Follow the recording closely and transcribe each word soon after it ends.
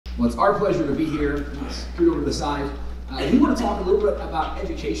Well, it's our pleasure to be here. Let's scoot over to the side. We want to talk a little bit about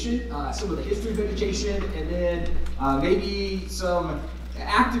education, some of the history of education, and then maybe some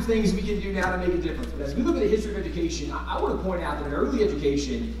active things we can do now to make a difference. But as we look at the history of education, I want to point out that in early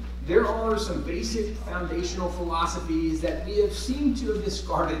education, there are some basic foundational philosophies that we have seemed to have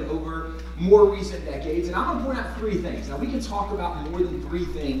discarded over more recent decades. And I'm going to point out three things. Now, we can talk about more than three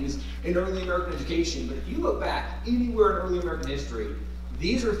things in early American education, but if you look back anywhere in early American history,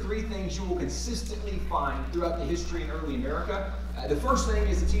 these are three things you will consistently find throughout the history in early America. The first thing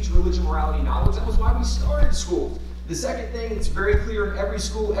is to teach religion, morality, knowledge. That was why we started schools. The second thing, it's very clear in every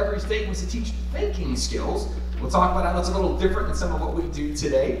school, every state, was to teach thinking skills. We'll talk about how that's a little different than some of what we do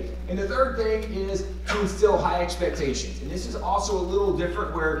today. And the third thing is to instill high expectations. And this is also a little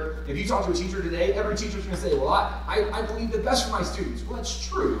different where if you talk to a teacher today, every teacher's going to say, well, I believe the best for my students. Well, that's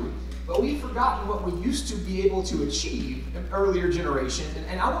true. But we've forgotten what we used to be able to achieve in earlier generations.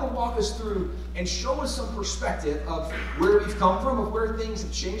 And I want to walk us through and show us some perspective of where we've come from, of where things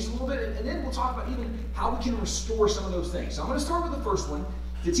have changed a little bit. And then we'll talk about even how we can restore some of those things. So I'm going to start with the first one,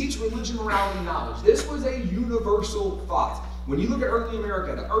 to teach religion, morality, and knowledge. This was a universal thought. When you look at early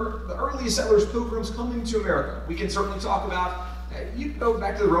America, the earliest settlers, pilgrims coming to America, we can certainly talk about, you can go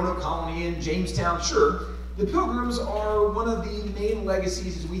back to the Roanoke colony in Jamestown, sure. The Pilgrims are one of the main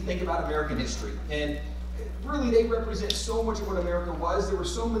legacies as we think about American history. And really, they represent so much of what America was. There were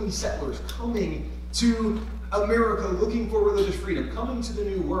so many settlers coming to America looking for religious freedom, coming to the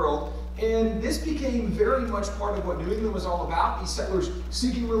New World. And this became very much part of what New England was all about, these settlers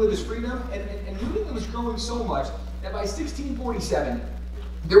seeking religious freedom. And New England was growing so much that by 1647,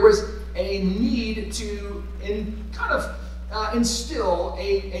 there was a need to instill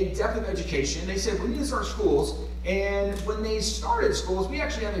a depth of education. They said, we need to start schools. And when they started schools, we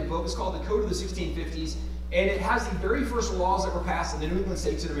actually have a book. It's called The Code of the 1650s. And it has the very first laws that were passed in the New England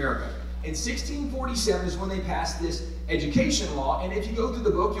states in America. In 1647 is when they passed this education law. And if you go through the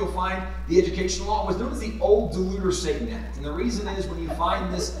book, you'll find the education law was known as the Old Deluder Satan Act. And the reason is when you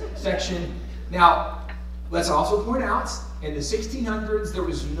find this section. Now, let's also point out, in the 1600s, there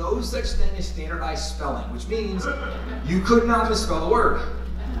was no such thing as standardized spelling, which means you could not misspell a word.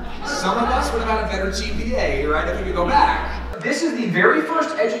 Some of us would have had a better GPA, right, if we could go back. This is the very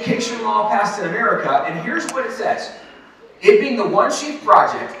first education law passed in America, and here's what it says. It being the one chief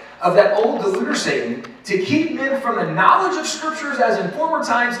project of that old deluder Satan to keep men from the knowledge of scriptures as in former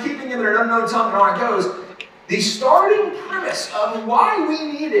times, keeping them in an unknown tongue, and on it goes. The starting premise of why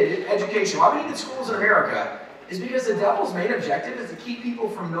we needed education, why we needed schools in America, is because the devil's main objective is to keep people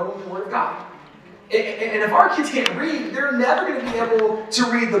from knowing the Word of God. And if our kids can't read, they're never going to be able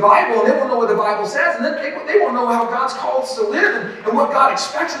to read the Bible, and they won't know what the Bible says, and then they won't know how God's called us to live and what God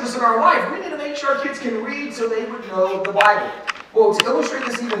expects of us in our life. We need to make sure our kids can read so they would know the Bible. Well, to illustrate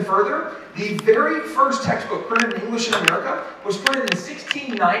this even further, the very first textbook printed in English in America was printed in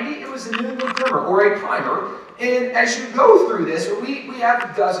 1690. It was the New England Primer, or a primer. And as you go through this, we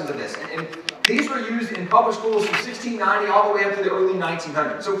have dozens of this. And these were used in public schools from 1690 all the way up to the early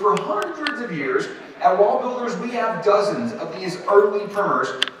 1900s. So for hundreds of years, at Wall Builders, we have dozens of these early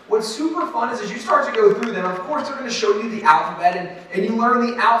primers. What's super fun is as you start to go through them, of course, they're going to show you the alphabet, and you learn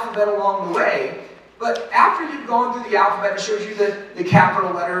the alphabet along the way. But after you've gone through the alphabet, it shows you the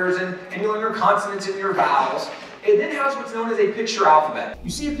capital letters, and you learn your consonants and your vowels. It then has what's known as a picture alphabet. You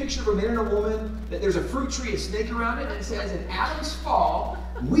see a picture of a man and a woman, that there's a fruit tree, a snake around it, and it says, in Adam's fall,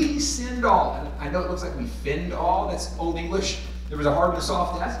 we sinned all. And I know it looks like we finned all, that's Old English. There was a hard and a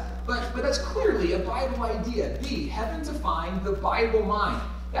soft S. But that's clearly a Bible idea. B, heaven to find, the Bible mind.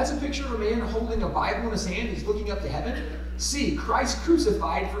 That's a picture of a man holding a Bible in his hand. He's looking up to heaven. C, Christ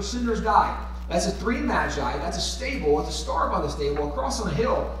crucified for sinners died. That's a three magi. That's a stable. It's a star by the stable, a cross on a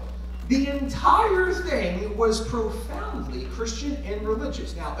hill. The entire thing was profoundly Christian and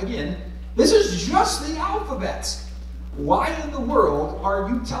religious. Now, again, this is just the alphabet. Why in the world are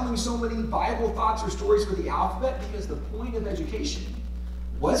you telling so many Bible thoughts or stories with the alphabet? Because the point of education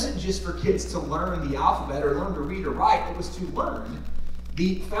wasn't just for kids to learn the alphabet or learn to read or write. It was to learn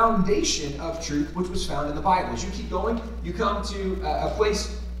the foundation of truth, which was found in the Bible. As you keep going, you come to a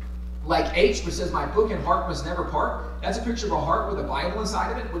place like H, which says, my book and heart must never part. That's a picture of a heart with a Bible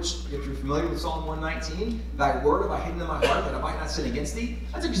inside of it, which, if you're familiar with Psalm 119, thy word have I hidden in my heart that I might not sin against thee.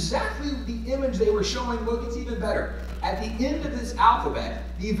 That's exactly the image they were showing. Look, it's even better. At the end of this alphabet,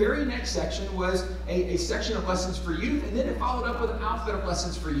 the very next section was a section of lessons for youth, and then it followed up with an alphabet of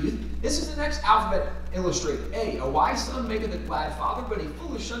lessons for youth. This is the next alphabet illustrated. A wise son maketh a glad father, but a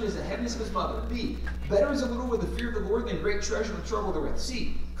foolish son is the heaviness of his mother. B, better is a little with the fear of the Lord than great treasure and trouble therewith.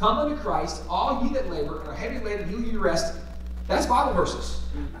 C, come unto Christ, all ye that labor and are heavy laden, he'll give you rest. That's Bible verses.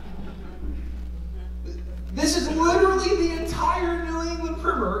 This is literally the entire New England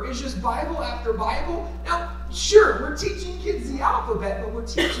primer. It's just Bible after Bible. Now, sure, we're teaching kids the alphabet, but we're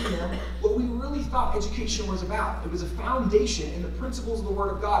teaching them what we really thought education was about. It was a foundation in the principles of the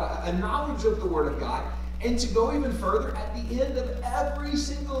Word of God, a knowledge of the Word of God. And to go even further, at the end of every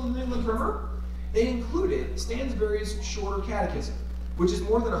single New England primer, they included Stansbury's Shorter Catechism, which is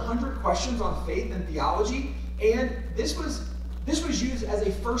more than 100 questions on faith and theology. And this was used as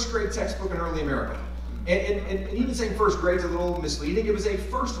a first grade textbook in early America. And even saying first grade is a little misleading. It was a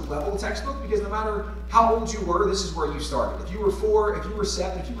first level textbook because no matter how old you were, this is where you started. If you were 4, if you were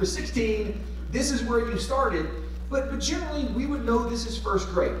 7, if you were 16, this is where you started. But generally, we would know this is first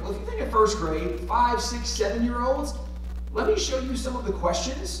grade. Well, if you think of first grade, 5, 6, 7-year-olds, let me show you some of the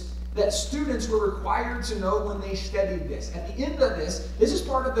questions that students were required to know when they studied this. At the end of this is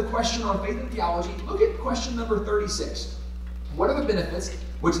part of the question on faith and theology. Look at question number 36. What are the benefits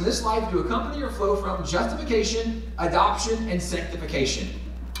which in this life do accompany or flow from justification, adoption, and sanctification?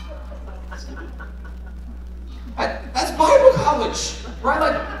 That's Bible college, right?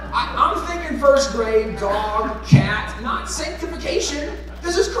 Like, I'm thinking first grade, dog, cat, not sanctification.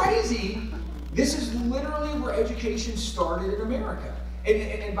 This is crazy. This is literally where education started in America.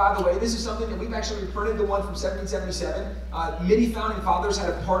 And by the way, this is something that we've actually printed, the one from 1777. Many founding fathers had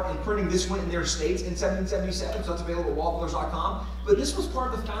a part in printing this one in their states in 1777, so it's available at wallbuilders.com. But this was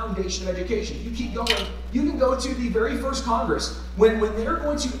part of the foundation of education. If you keep going, you can go to the very first Congress when they're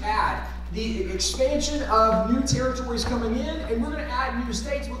going to add the expansion of new territories coming in, and we're going to add new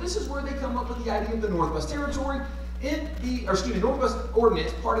states. Well, this is where they come up with the idea of the Northwest Territory. Northwest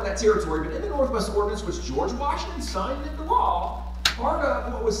Ordinance, part of that territory, but in the Northwest Ordinance, which George Washington signed into law, part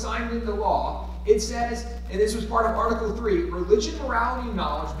of what was signed into law, it says, and this was part of Article 3, religion, morality, and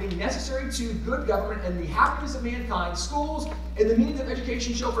knowledge being necessary to good government and the happiness of mankind, schools and the means of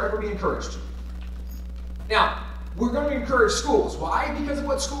education shall forever be encouraged. Now, we're going to encourage schools. Why? Because of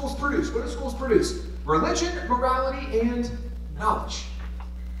what schools produce. What do schools produce? Religion, morality, and knowledge.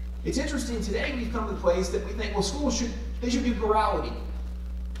 It's interesting, today we've come to the place that we think, well, schools should give morality.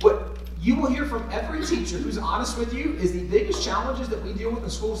 What you will hear from every teacher who's honest with you is the biggest challenges that we deal with in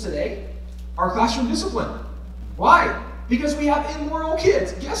schools today are classroom discipline. Why? Because we have immoral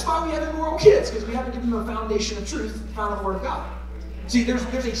kids. Guess why we have immoral kids? Because we haven't given them a foundation of truth found in the Word of God. See, there's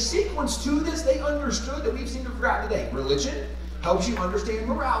a sequence to this. They understood that we've seemed to have forgotten today. Religion helps you understand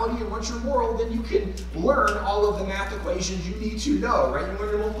morality, and once you're moral, then you can learn all of the math equations you need to know, right? You learn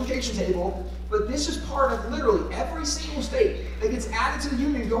your multiplication table. But this is part of literally every single state that gets added to the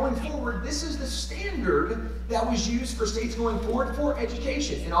Union going forward. This is the standard that was used for states going forward for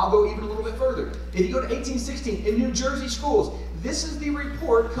education. And I'll go even a little bit further. If you go to 1816, in New Jersey schools, this is the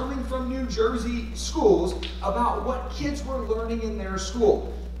report coming from New Jersey schools about what kids were learning in their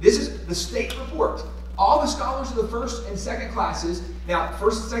school. This is the state report. All the scholars of the first and second classes, now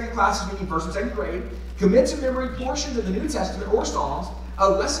first and second classes meaning first and second grade, commit to memory portions of the New Testament or Psalms, a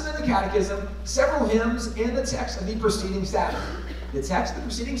lesson in the Catechism, several hymns, and the text of the preceding Sabbath. The text of the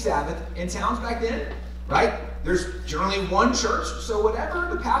preceding Sabbath in towns back then, right? There's generally one church, so whatever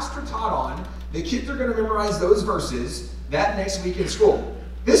the pastor taught on, the kids are going to memorize those verses that next week in school.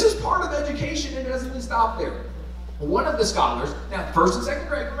 This is part of education, and it doesn't even stop there. One of the scholars, now first and second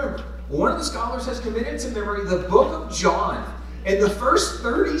grade, remember, one of the scholars has committed to memory the book of John and the first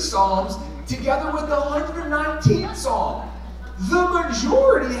 30 Psalms together with the 119th Psalm. The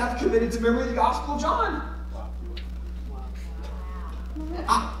majority have committed to memory the Gospel of John.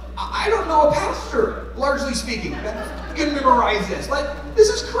 I don't know a pastor, largely speaking, that can memorize this. Like, this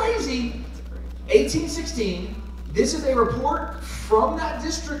is crazy. 1816, this is a report from that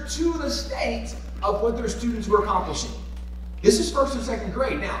district to the state of what their students were accomplishing. This is first and second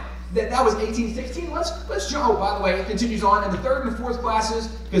grade. Now, that was 1816. Let's jump. Oh, by the way, it continues on in the third and fourth classes,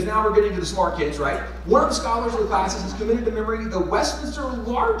 because now we're getting to the smart kids, right? One of the scholars of the classes has committed to memory the Westminster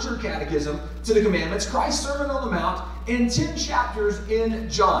Larger Catechism to the Commandments, Christ's Sermon on the Mount, and 10 chapters in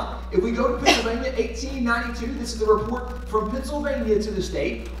John. If we go to Pennsylvania, 1892, this is the report from Pennsylvania to the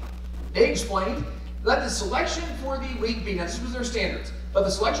state. They explained, let the selection for the week be, now this was their standards, but the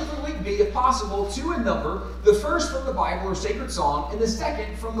selection for the week be, if possible, 2 in number, the first from the Bible or sacred song, and the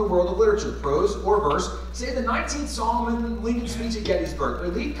second from the world of literature, prose or verse, say the 19th Psalm and Lincoln's speech at Gettysburg,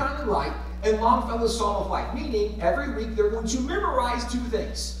 their lead kindly light, and Longfellow's Psalm of Life, meaning every week they're going to memorize 2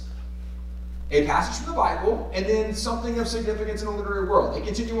 things. A passage from the Bible, and then something of significance in the literary world. They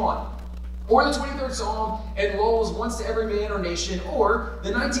continue on. or the 23rd Psalm and Lowell's Once to Every Man or Nation, or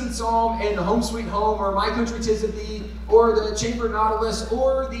the 19th Psalm and the Home Sweet Home, or My Country 'Tis of Thee, or the Chamber Nautilus,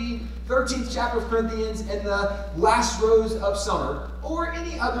 or the 13th chapter of Corinthians and the last rose of summer, or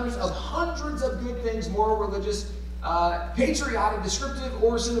any others of hundreds of good things, moral, religious, patriotic, descriptive,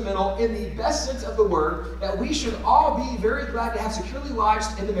 or sentimental, in the best sense of the word, that we should all be very glad to have securely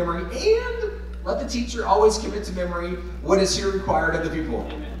lodged in the memory, and let the teacher always commit to memory what is here required of the pupil.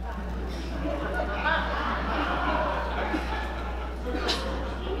 Amen.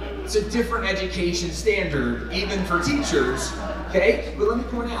 It's a different education standard, even for teachers, okay? But let me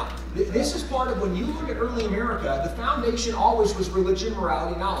point out, this is part of when you look at early America, the foundation always was religion,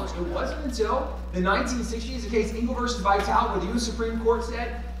 morality, knowledge. It wasn't until the 1960s, the case Engel versus Vitale, where the U.S. Supreme Court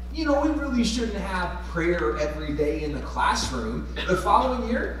said, you know, we really shouldn't have prayer every day in the classroom. The following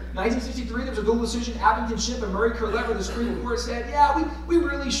year, 1963, there was a dual decision, Abington Ship and Murray Curlett, where the Supreme Court said, yeah, we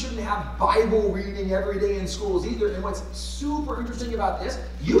really shouldn't have Bible reading every day in schools either. And what's super interesting about this,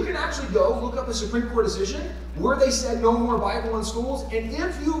 you can actually go look up a Supreme Court decision where they said no more Bible in schools. And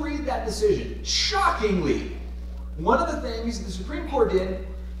if you read that decision, shockingly, one of the things the Supreme Court did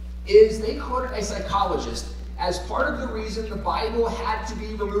is they quoted a psychologist as part of the reason the Bible had to be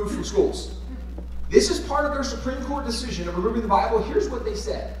removed from schools. This is part of their Supreme Court decision of removing the Bible. Here's what they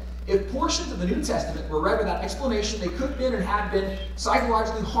said. If portions of the New Testament were read without explanation, they could have been and had been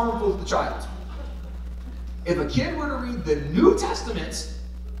psychologically harmful to the child. If a kid were to read the New Testament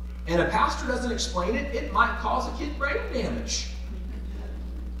and a pastor doesn't explain it, it might cause a kid brain damage.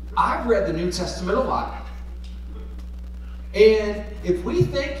 I've read the New Testament a lot. And if we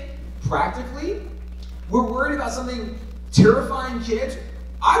think practically, we're worried about something terrifying kids,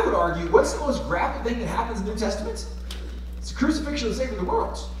 I would argue, what's the most graphic thing that happens in the New Testament? It's the crucifixion of the Savior of the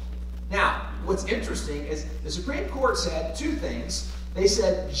world. Now, what's interesting is the Supreme Court said two things. They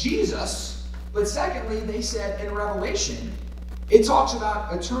said Jesus, but secondly, they said in Revelation, it talks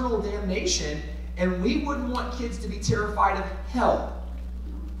about eternal damnation, and we wouldn't want kids to be terrified of hell.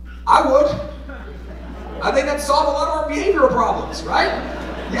 I would. I think that'd solve a lot of our behavioral problems, right?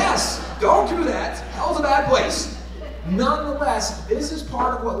 Yes, don't do that. Hell's a bad place. Nonetheless, this is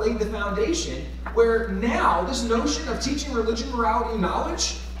part of what laid the foundation, where now this notion of teaching religion, morality, and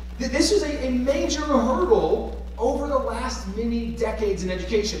knowledge, this is a major hurdle over the last many decades in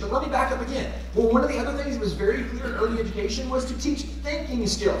education. But let me back up again. Well, one of the other things that was very clear in early education was to teach thinking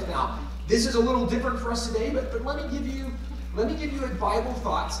skills. Now, this is a little different for us today, but let me give you a Bible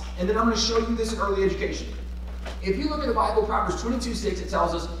thought, and then I'm going to show you this in early education. If you look at the Bible, Proverbs 22:6, it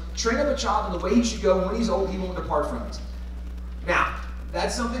tells us, train up a child in the way he should go, and when he's old, he won't depart from it. Now,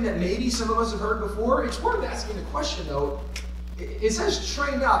 that's something that maybe some of us have heard before. It's worth asking the question, though. It says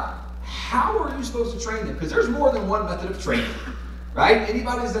train up. How are you supposed to train them? Because there's more than one method of training, right?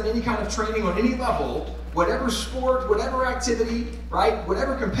 Anybody who's done any kind of training on any level, whatever sport, whatever activity, right,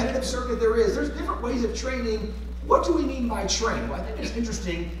 whatever competitive circuit there is, there's different ways of training. What do we mean by train? Well, I think it's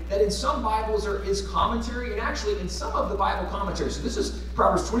interesting that in some Bibles there is commentary, and actually in some of the Bible commentaries. So this is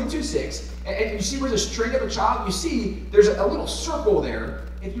Proverbs 22:6, and you see where this train up a child, you see there's a little circle there.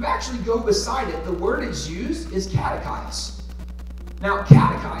 If you actually go beside it, the word it's used is catechize. Now,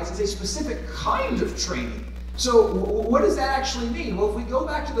 catechize is a specific kind of training. So what does that actually mean? Well, if we go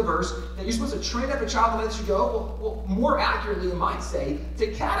back to the verse that you're supposed to train up a child in the way they should go, well, more accurately, it might say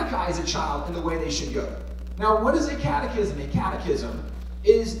to catechize a child in the way they should go. Now, what is a catechism? A catechism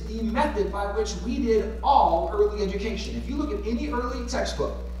is the method by which we did all early education. If you look at any early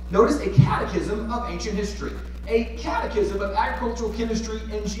textbook, notice a catechism of ancient history, a catechism of agricultural chemistry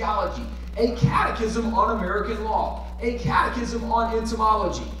and geology, a catechism on American law, a catechism on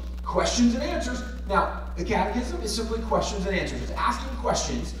entomology, questions and answers. Now, the catechism is simply questions and answers. It's asking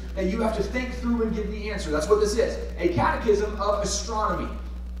questions that you have to think through and give the answer. That's what this is. A catechism of astronomy.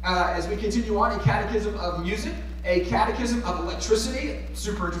 As we continue on, a catechism of music, a catechism of electricity,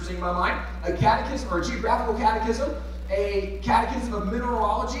 super interesting in my mind, a catechism or a geographical catechism, a catechism of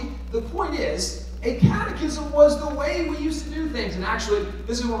mineralogy. The point is, a catechism was the way we used to do things. And actually,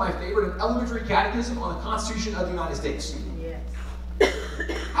 this is one of my favorite, an elementary catechism on the Constitution of the United States. Yes.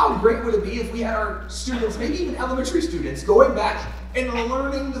 How great would it be if we had our students, maybe even elementary students, going back and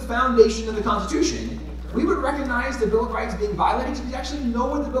learning the foundation of the Constitution? We would recognize the Bill of Rights being violated because we actually know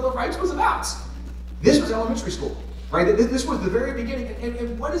what the Bill of Rights was about. This was elementary school, right? This was the very beginning.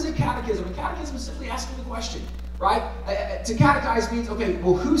 And what is a catechism? A catechism is simply asking the question, right? To catechize means, okay,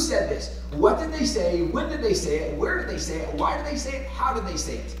 well, who said this? What did they say? When did they say it? Where did they say it? Why did they say it? How did they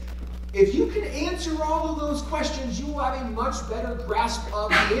say it? If you can answer all of those questions, you will have a much better grasp of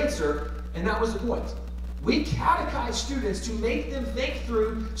the answer, and that was the point. We catechize students to make them think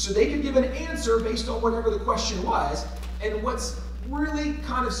through so they could give an answer based on whatever the question was. And what's really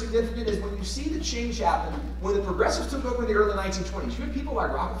kind of significant is when you see the change happen, when the progressives took over in the early 1920s, you had people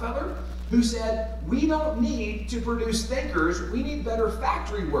like Rockefeller who said, we don't need to produce thinkers, we need better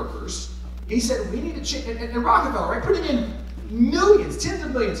factory workers. He said, we need to change, and Rockefeller, right, putting in millions, tens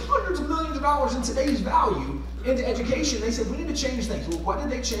of millions, hundreds of millions of dollars in today's value into education, they said, we need to change things. Well, what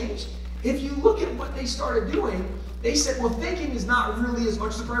did they change? If you look at what they started doing, they said, well, thinking is not really as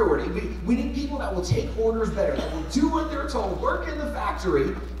much the priority. We need people that will take orders better, that will do what they're told, work in the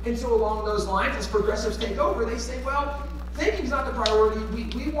factory. And so along those lines, as progressives take over, they say, well, thinking's not the priority.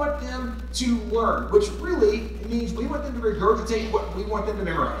 We want them to learn, which really means we want them to regurgitate what we want them to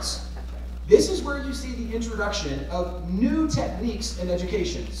memorize. This is where you see the introduction of new techniques in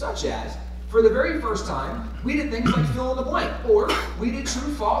education, such as, for the very first time, we did things like fill in the blank, or we did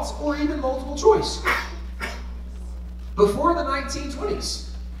true, false, or even multiple choice. Before the 1920s,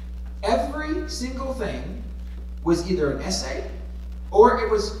 every single thing was either an essay or it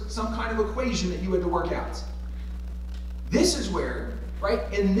was some kind of equation that you had to work out. This is where, right,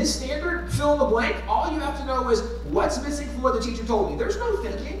 in this standard, fill in the blank, all you have to know is what's missing from what the teacher told me. There's no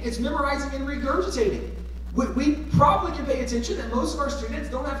thinking, it's memorizing and regurgitating. We probably can pay attention that most of our students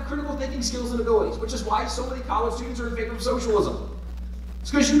don't have critical thinking skills and abilities, which is why so many college students are in favor of socialism. It's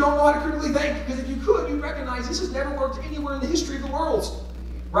because you don't know how to critically think, because if you could, you'd recognize this has never worked anywhere in the history of the world,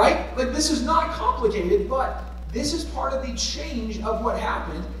 right? Like, this is not complicated, but this is part of the change of what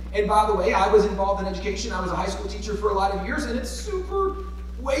happened. And by the way, I was involved in education. I was a high school teacher for a lot of years, and it's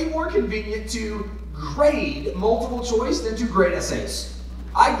way more convenient to grade multiple choice than to grade essays.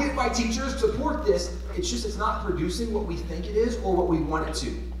 I get why teachers support this. It's not producing what we think it is or what we want it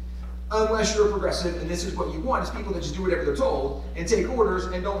to. Unless you're a progressive and this is what you want, it's people that just do whatever they're told and take orders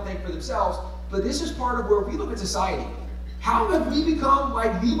and don't think for themselves. But this is part of where we look at society. How have we become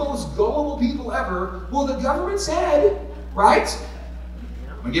like the most gullible people ever? Well, the government said, right?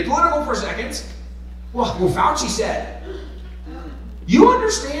 I'm gonna get political for a second. Well, Fauci said. You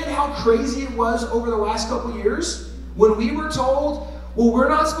understand how crazy it was over the last couple years when we were told, well, we're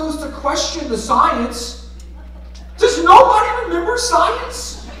not supposed to question the science. Does nobody remember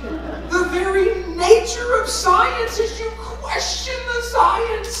science? The very nature of science is you question the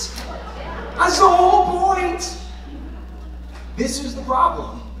science. That's the whole point. This is the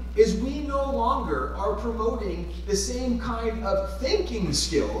problem, is we no longer are promoting the same kind of thinking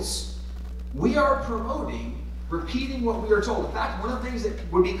skills. We are promoting repeating what we are told. In fact, one of the things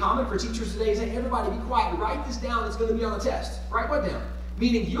that would be common for teachers today is, hey, everybody be quiet, write this down, it's going to be on the test. Write what down?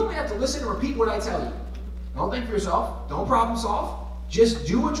 Meaning you only have to listen and repeat what I tell you. Don't think for yourself, don't problem solve. Just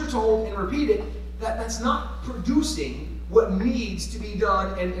do what you're told and repeat it. That's not producing what needs to be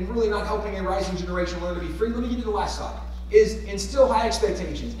done and really not helping a rising generation learn to be free. Let me give you the last thought, is instill high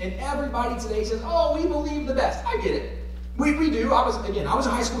expectations. And everybody today says, oh, we believe the best. I get it. We do. I was a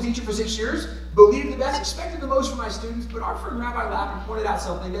high school teacher for 6 years, believed the best, expected the most from my students, but our friend Rabbi Lappin pointed out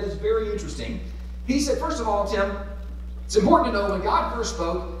something that is very interesting. He said, first of all, Tim, it's important to know when God first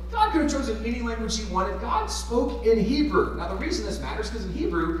spoke, God could have chosen any language he wanted. God spoke in Hebrew. Now, the reason this matters is because in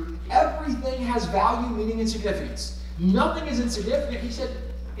Hebrew, everything has value, meaning, and significance. Nothing is insignificant. He said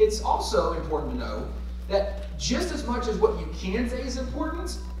it's also important to know that just as much as what you can say is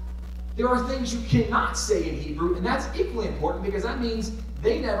important, there are things you cannot say in Hebrew, and that's equally important because that means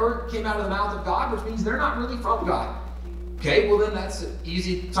they never came out of the mouth of God, which means they're not really from God. Okay, well then that's an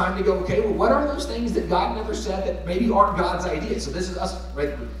easy time to go, okay, well what are those things that God never said that maybe aren't God's idea? So this is us,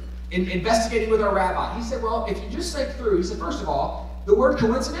 right, investigating with our rabbi. He said, well, if you just think through, he said, first of all, the word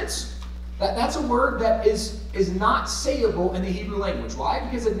coincidence, that's a word that is not sayable in the Hebrew language. Why?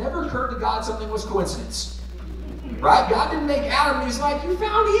 Because it never occurred to God something was coincidence. Right? God didn't make Adam and he's like, you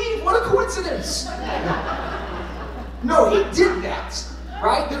found Eve, what a coincidence. No, he did that.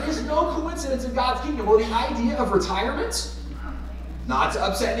 Right? There is no coincidence in God's kingdom. Well, the idea of retirement, not to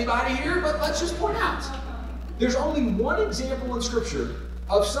upset anybody here, but let's just point out, there's only one example in Scripture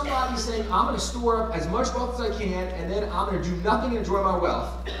of somebody saying, I'm going to store up as much wealth as I can, and then I'm going to do nothing and enjoy my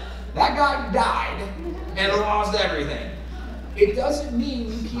wealth. That guy died and lost everything. It doesn't mean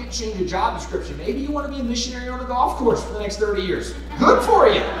you can't change a job description. Maybe you want to be a missionary on the golf course for the next 30 years. Good for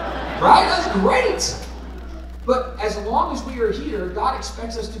you. Right? That's great. But as long as we are here, God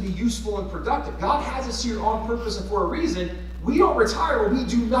expects us to be useful and productive. God has us here on purpose and for a reason. We don't retire when we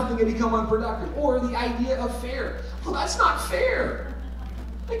do nothing and become unproductive. Or the idea of fair. Well, that's not fair.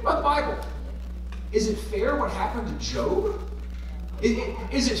 Think about the Bible. Is it fair what happened to Job?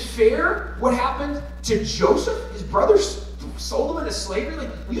 Is it fair what happened to Joseph? His brothers sold him into slavery? Like,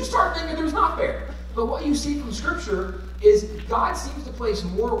 you start thinking there's not fair. But what you see from Scripture is God seems to place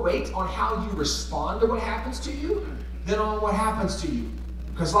more weight on how you respond to what happens to you than on what happens to you.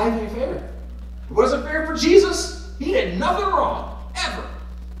 Because life ain't fair. It wasn't fair for Jesus. He did nothing wrong, ever.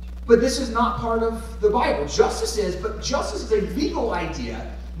 But this is not part of the Bible. Justice is, but justice is a legal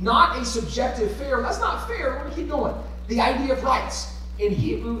idea, not a subjective fair. That's not fair. We're going to keep going. The idea of rights. In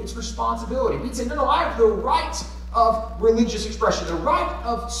Hebrew, it's responsibility. We'd say, no, I have the right of religious expression, the right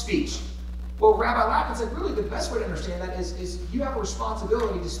of speech. Well, Rabbi Lapin said, really, the best way to understand that is you have a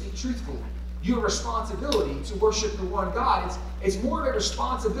responsibility to speak truthfully. You have a responsibility to worship the one God. It's more of a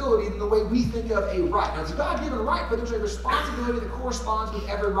responsibility than the way we think of a right. Now, it's a God-given right, but there's a responsibility that corresponds with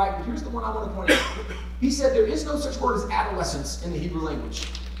every right. But here's the one I want to point out. He said there is no such word as adolescence in the Hebrew language.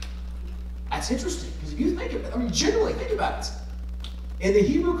 That's interesting, because if you think of it, I mean, generally, think about it. In the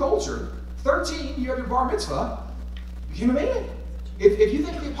Hebrew culture, 13, you have your bar mitzvah, you became a man. If you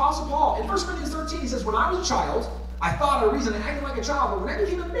think of the Apostle Paul, in 1 Corinthians 13, he says, when I was a child, I thought, I reasoned, and acted like a child, but when I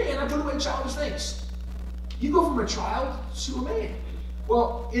became a man, I put away childish things. You go from a child to a man.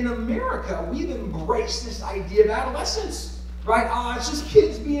 Well, in America, we've embraced this idea of adolescence, right? It's just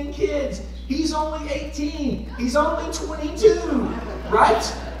kids being kids. He's only 18. He's only 22,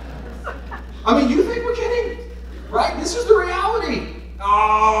 right? I mean, you think we're kidding, right? This is the reality.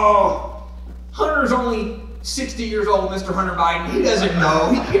 Oh, Hunter's only 60 years old, Mr. Hunter Biden. He doesn't know.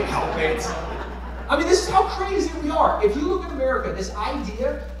 He can't help it. I mean, this is how crazy we are. If you look at America, this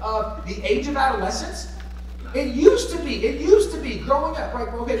idea of the age of adolescence, it used to be growing up, right?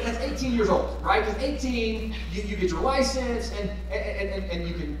 Okay, that's 18 years old, right? Because 18, you get your license, and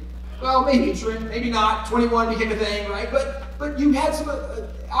you can, well, maybe drink, maybe not. 21 became a thing, right? But you had some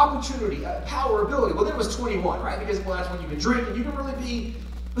opportunity, power, ability. Well, then it was 21, right? Because, well, that's when you can drink, and you can really be.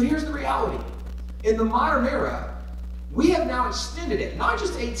 But here's the reality. In the modern era, we have now extended it, not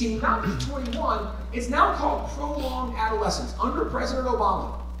just 18, not just 21, it's now called prolonged adolescence under President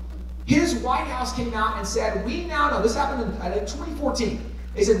Obama. His White House came out and said, we now know, this happened in 2014,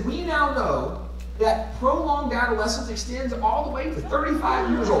 they said, we now know that prolonged adolescence extends all the way to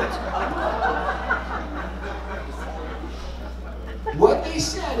 35 years old. What they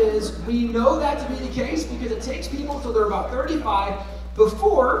said is, we know that to be the case because it takes people until they're about 35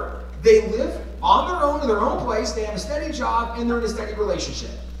 before they live on their own in their own place, they have a steady job, and they're in a steady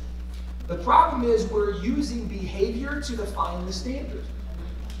relationship. The problem is we're using behavior to define the standard.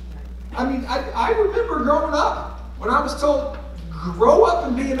 I mean, I remember growing up when I was told, grow up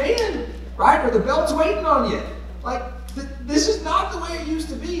and be a man, right? Or the belt's waiting on you. Like, this is not the way it used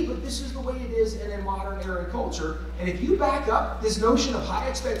to be, but this is the way it is in a modern era culture. And if you back up this notion of high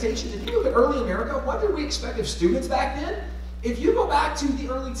expectations, if you look at early America, what did we expect of students back then? If you go back to the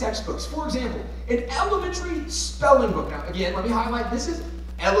early textbooks, for example, an elementary spelling book. Now, again, let me highlight, this is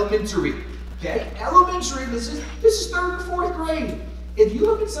elementary, okay? Elementary, this is 3rd and 4th grade. If you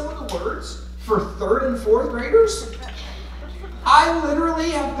look at some of the words for 3rd and 4th graders, I literally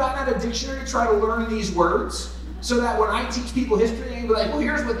have gotten out a dictionary to try to learn these words so that when I teach people history, they can be like, well,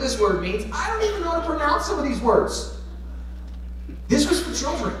 here's what this word means. I don't even know how to pronounce some of these words. This was for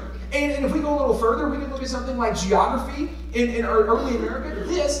children. And if we go a little further, we can look at something like geography in early America.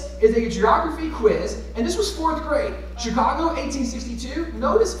 This is a geography quiz, and this was 4th grade. Chicago, 1862.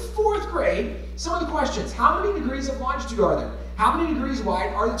 Notice 4th grade, some of the questions. How many degrees of longitude are there? How many degrees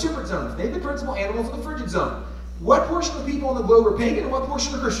wide are the temperate zones? Name the principal animals of the frigid zone. What portion of the people on the globe are pagan and what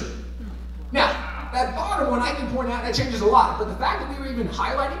portion are Christian? Now, that bottom one I can point out, that changes a lot, but the fact that we were even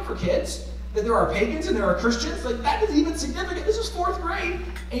highlighting for kids that there are pagans and there are Christians, like that is even significant. This is 4th grade,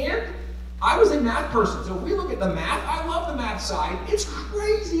 and I was a math person, so if we look at the math, I love the math side. It's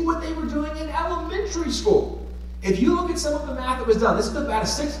crazy what they were doing in elementary school. If you look at some of the math that was done, this is about a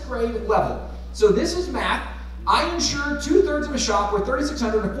 6th grade level. So this is math. I insured 2/3 of a shop worth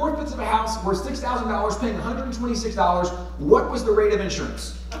 $3,600 and 4/5 of a house worth $6,000, paying $126. What was the rate of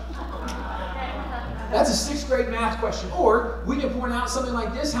insurance? That's a 6th grade math question. Or we can point out something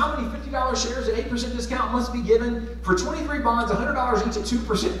like this. How many $50 shares at 8% discount must be given for 23 bonds, $100 each at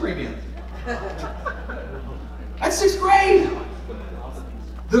 2% premium? That's 6th grade.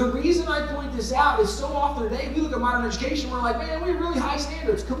 The reason I point this out is so often today, we look at modern education, we're like, man, we have really high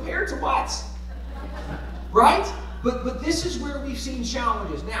standards. Compared to what? Right? But this is where we've seen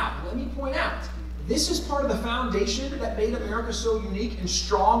challenges. Now, let me point out, this is part of the foundation that made America so unique and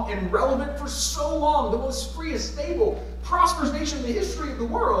strong and relevant for so long. The most free, stable, prosperous nation in the history of the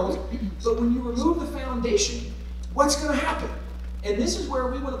world. But when you remove the foundation, what's going to happen? And this is where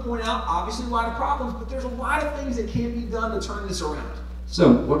we want to point out, obviously, a lot of problems, but there's a lot of things that can be done to turn this around. So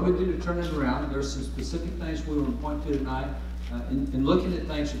what do we do to turn it around? There's some specific things we want to point to tonight. In looking at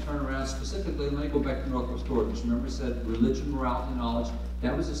things, you turn around specifically, let me go back to Northwest Ordinance. Remember it said religion, morality, knowledge.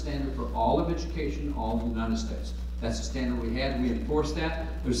 That was the standard for all of education in all of the United States. That's the standard we had. We enforced that.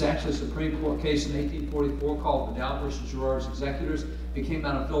 There's actually a Supreme Court case in 1844 called Vidal versus Girard's Executors. It came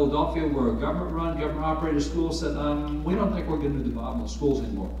out of Philadelphia where a government-run, government-operated school said, we don't think we're going to do the Bible in schools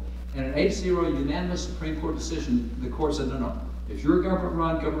anymore. And an 8-0 unanimous Supreme Court decision, the court said, no. If you're a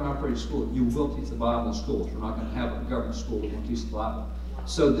government-run, government-operated school, you will teach the Bible in schools. We're not going to have a government school that won't teach the Bible.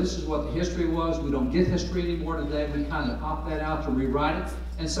 So this is what the history was. We don't get history anymore today. We kind of opt that out to rewrite it.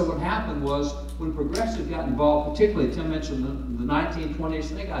 And so what happened was when progressives got involved, particularly Tim mentioned the 1920s,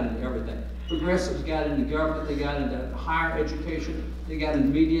 they got into everything. Progressives got into government, they got into higher education, they got into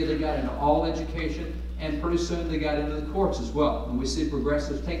media, they got into all education, and pretty soon they got into the courts as well. And we see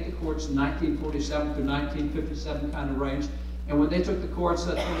progressives take the courts in 1947 through 1957 kind of range. And when they took the courts,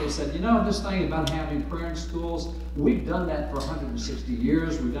 that's when they said, you know, this thing about having prayer in schools, we've done that for 160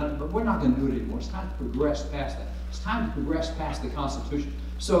 years, we've done it, but we're not going to do it anymore. It's time to progress past that. It's time to progress past the Constitution.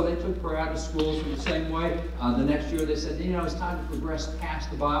 So they took prayer out of schools in the same way. The next year they said, you know, it's time to progress past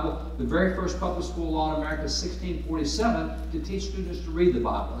the Bible. The very first public school law in America is 1647 to teach students to read the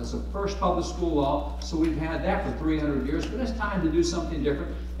Bible. It's the first public school law, so we've had that for 300 years, but it's time to do something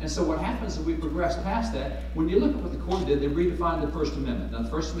different. And so what happens is we progress past that. When you look at what the court did, they redefined the First Amendment. Now, the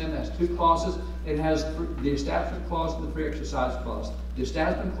First Amendment has 2 clauses. It has the Establishment Clause and the Free Exercise Clause. The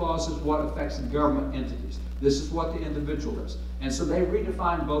Establishment Clause is what affects the government entities. This is what the individual is. And so they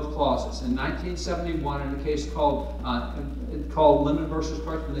redefined both clauses. In 1971, in a case called Lemon versus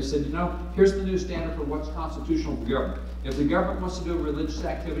Kirkman, they said, you know, here's the new standard for what's constitutional for government. If the government wants to do a religious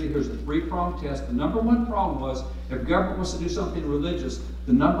activity, here's the 3-pronged test. The number 1 prong was, if government wants to do something religious,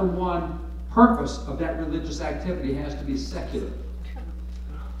 the number 1 purpose of that religious activity has to be secular.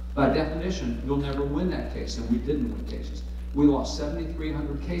 By definition, you'll never win that case, and we didn't win cases. We lost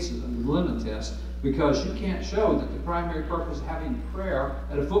 7,300 cases under the Lemon test because you can't show that the primary purpose of having prayer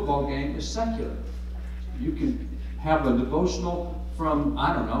at a football game is secular. You can have a devotional from,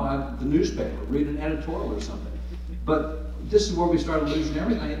 I don't know, the newspaper, read an editorial or something. But this is where we started losing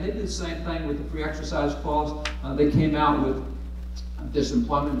everything. And they did the same thing with the Free Exercise Clause. They came out with this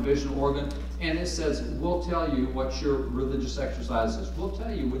employment division organ, and it says, we'll tell you what your religious exercise is. We'll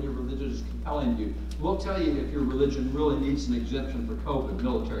tell you when your religion is compelling you. We'll tell you if your religion really needs an exemption for COVID,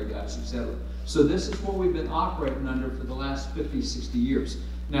 military guys, etc. So this is what we've been operating under for the last 50, 60 years.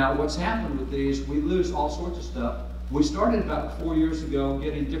 Now, what's happened with these, we lose all sorts of stuff. We started about 4 years ago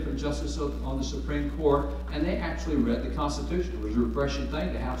getting different justices on the Supreme Court, and they actually read the Constitution. It was a refreshing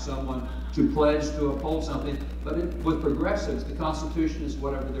thing to have someone to pledge to uphold something. But with progressives, the Constitution is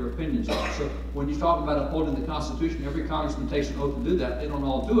whatever their opinions are. So when you talk about upholding the Constitution, every congressman takes an oath to do that. They don't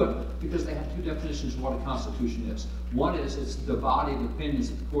all do it because they have 2 definitions of what a Constitution is. One is it's the body of opinions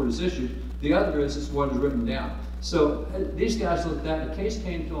that the court has issued. The other is it's what is written down. So these guys looked at it. The case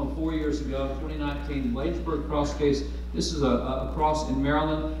came to them 4 years ago, 2019, Bladensburg Cross case. This is a cross in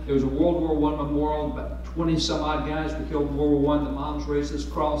Maryland. There was a World War I memorial. About 20 some odd guys were killed in World War I. The moms raised this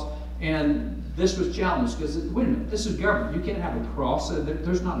cross. And this was challenged because, wait a minute, this is government. You can't have a cross.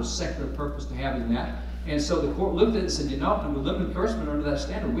 There's not a secular purpose to having that. And so the court looked at it and said, you know, under limit encouragement, under that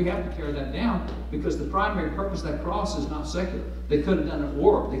standard, we have to tear that down because the primary purpose of that cross is not secular. They could have done an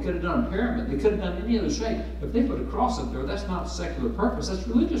orb. They could have done a pyramid. They could have done any other shape. If they put a cross up there, that's not secular purpose. That's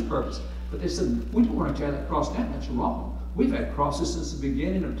religious purpose. But they said, we don't want to tear that cross down. That's wrong. We've had crosses since the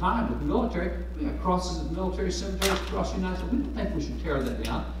beginning of time with the military. We have crosses in military cemeteries across the United States. We don't think we should tear that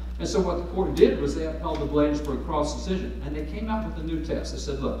down. And so what the court did was they upheld the Bladensburg Cross decision, and they came out with a new test. They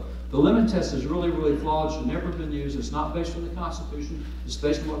said, look, the Lemon test is really, really flawed. It should never have been used. It's not based on the Constitution. It's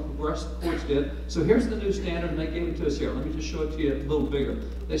based on what progressive courts did. So here's the new standard, and they gave it to us here. Let me just show it to you a little bigger.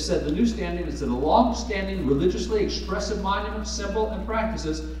 They said the new standard is that a long-standing, religiously expressive monument, symbol, and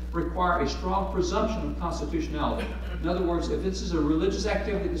practices require a strong presumption of constitutionality. In other words, if this is a religious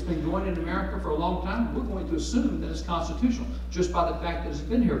activity that's been going in America for a long time, we're going to assume that it's constitutional, just by the fact that it's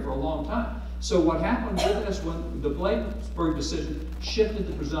been here for a long time. So what happened with this when the Bladensburg decision shifted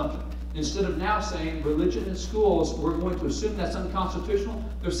the presumption. Instead of now saying religion in schools, we're going to assume that's unconstitutional,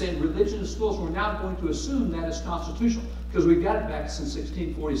 they're saying religion in schools, we're now going to assume that it's constitutional. Because we've got it back since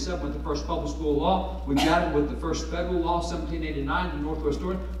 1647 with the first public school law. We've got it with the first federal law, 1789, in Northwest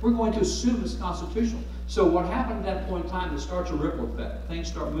Oregon. We're going to assume it's constitutional. So what happened at that point in time, it starts a ripple effect. Things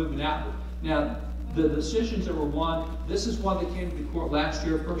start moving outward. Now, the decisions that were won, this is one that came to the court last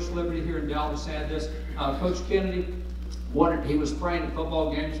year. First Liberty here in Dallas had this. Coach Kennedy, he was praying at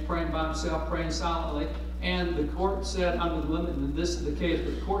football games, praying by himself, praying silently. And the court said under the limit, and this is the case,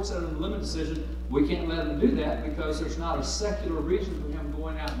 but the court said under the limit decision, we can't let him do that because there's not a secular reason for him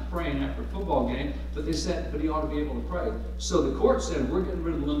going out and praying after a football game, but they said, but he ought to be able to pray. So the court said, we're getting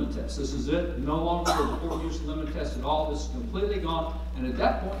rid of the limit test. This is it. No longer will the court use the limit test at all. This is completely gone. And at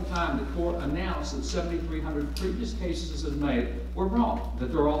that point in time, the court announced that 7,300 previous cases it made were wrong,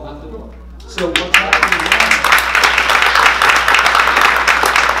 that they're all out the door. So what's happening now?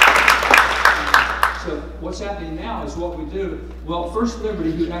 So what's happening now is what we do. Well, First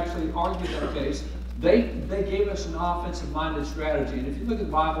Liberty, who actually argued that case, they gave us an offensive-minded strategy. And if you look at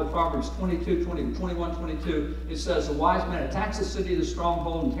the Bible, Proverbs 21:22, it says, "A wise man attacks the city of the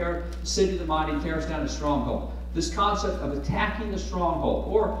stronghold, and the city of the mighty tears down the stronghold." This concept of attacking the stronghold,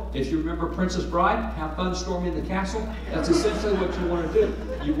 or if you remember Princess Bride, have fun storming the castle, that's essentially what you want to do.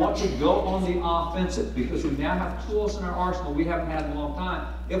 You want to go on the offensive because we now have tools in our arsenal we haven't had in a long time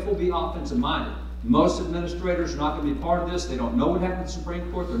if we'll be offensive-minded. Most administrators are not going to be part of this. They don't know what happened in the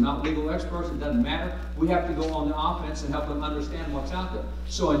Supreme Court. They're not legal experts. It doesn't matter. We have to go on the offense and help them understand what's out there.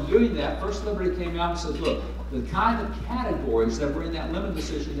 So in doing that, First Liberty came out and said, look, the kind of categories that were in that limit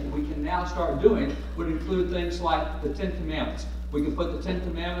decision that we can now start doing would include things like the 10 Commandments. We can put the 10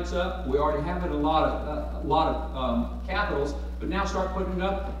 Commandments up. We already have it in a lot of capitals, but now start putting it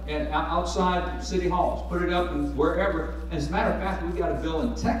up outside city halls. Put it up and wherever. As a matter of fact, we got a bill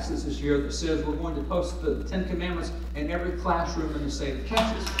in Texas this year that says we're going to post the 10 Commandments in every classroom in the state of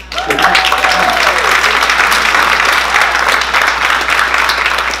Texas.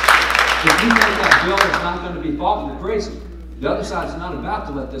 So if you think that bill is not going to be fought, you're crazy. The other side's not about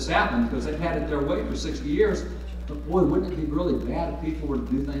to let this happen because they've had it their way for 60 years. But boy, wouldn't it be really bad if people were to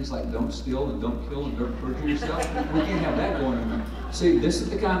do things like don't steal and don't kill and don't perjure yourself? We can't have that going on. See, this is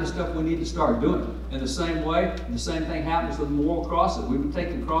the kind of stuff we need to start doing. In the same way, the same thing happens with moral crosses. We've been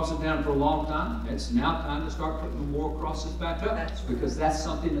taking crosses down for a long time. It's now time to start putting the moral crosses back up because that's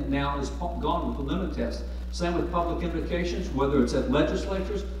something that now is gone with the limit test. Same with public invocations, whether it's at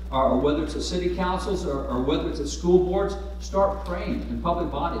legislatures or whether it's at city councils or whether it's at school boards. Start praying in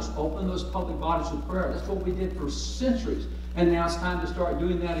public bodies. Open those public bodies with prayer. That's what we did for centuries. And now it's time to start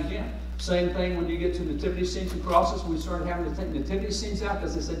doing that again. Same thing when you get to nativity scenes and crosses. We started having to take nativity scenes out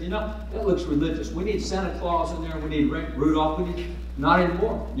because they said, you know, that looks religious. We need Santa Claus in there. We need Rudolph. We need... Not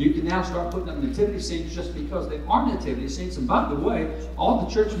anymore. You can now start putting up nativity scenes just because they are nativity scenes. And by the way, all the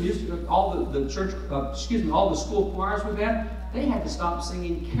church music, all the school choirs we've had, they had to stop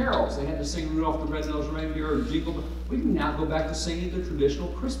singing carols. They had to sing Rudolph the Red-Nosed Reindeer or Jingle. We can now go back to singing the traditional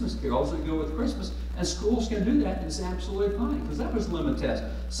Christmas carols that go with Christmas. And schools can do that, and it's absolutely fine, because that was limit test.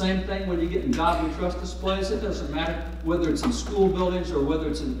 Same thing when you get in God We Trust displays. It doesn't matter whether it's in school buildings or whether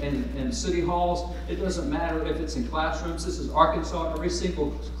it's in city halls. It doesn't matter if it's in classrooms. This is Arkansas. Every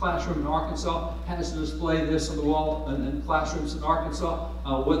single classroom in Arkansas has to display this on the wall in classrooms in Arkansas,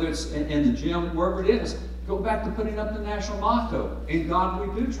 whether it's in the gym, wherever it is. Go back to putting up the national motto, in God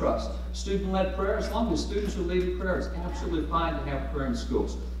we do trust. Student-led prayer, as long as students are leading prayer, it's absolutely fine to have prayer in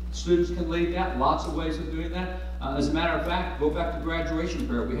schools. Students can lead that, lots of ways of doing that. As a matter of fact, go back to graduation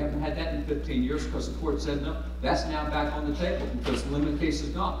prayer. We haven't had that in 15 years because the court said no. That's now back on the table because the limit case is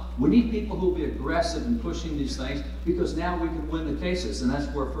gone. We need people who will be aggressive in pushing these things because now we can win the cases, and that's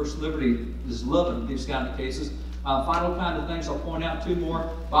where First Liberty is loving these kind of cases. Final kind of things, I'll point out two more.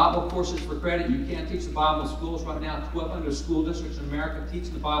 Bible courses for credit. You can't teach the Bible in schools right now. 1,200 school districts in America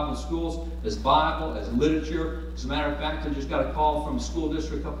teach the Bible in schools as Bible, as literature. As a matter of fact, I just got a call from a school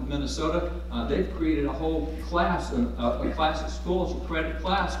district up in Minnesota. They've created a whole class, a class at school. It's a credit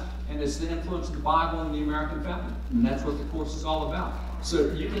class, and it's the influence of the Bible in the American family. And that's what the course is all about.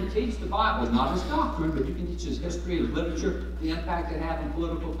 So you can teach the Bible, not as doctrine, but you can teach as history, as literature, the impact it had on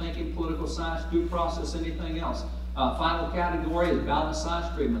political thinking, political science, due process, anything else. Final category is balanced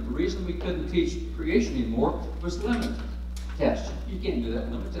science treatment. The reason we couldn't teach creation anymore was limit test. You can't do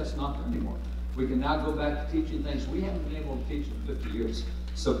that. Limit test is not there anymore. We can now go back to teaching things we haven't been able to teach in 50 years.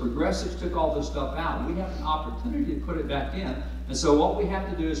 So progressives took all this stuff out. We have an opportunity to put it back in. And so what we have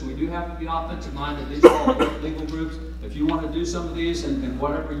to do is we do have to be offensive-minded. These are all legal groups. If you want to do some of these and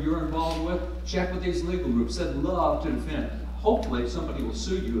whatever you're involved with, check with these legal groups. They'd love to defend. Hopefully somebody will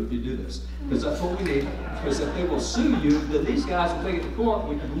sue you if you do this, because that's what we need. Because if they will sue you, then these guys will take it to court,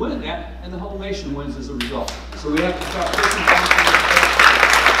 we can win that, and the whole nation wins as a result. So we have to start pushing back.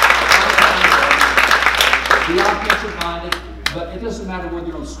 Be offensive-minded, but it doesn't matter whether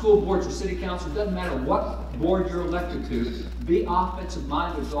you're on school boards or city council. It doesn't matter what board you're elected to. Be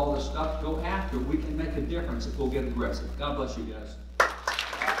offensive-minded with all this stuff. Go after it. We can make a difference if we'll get aggressive. God bless you guys.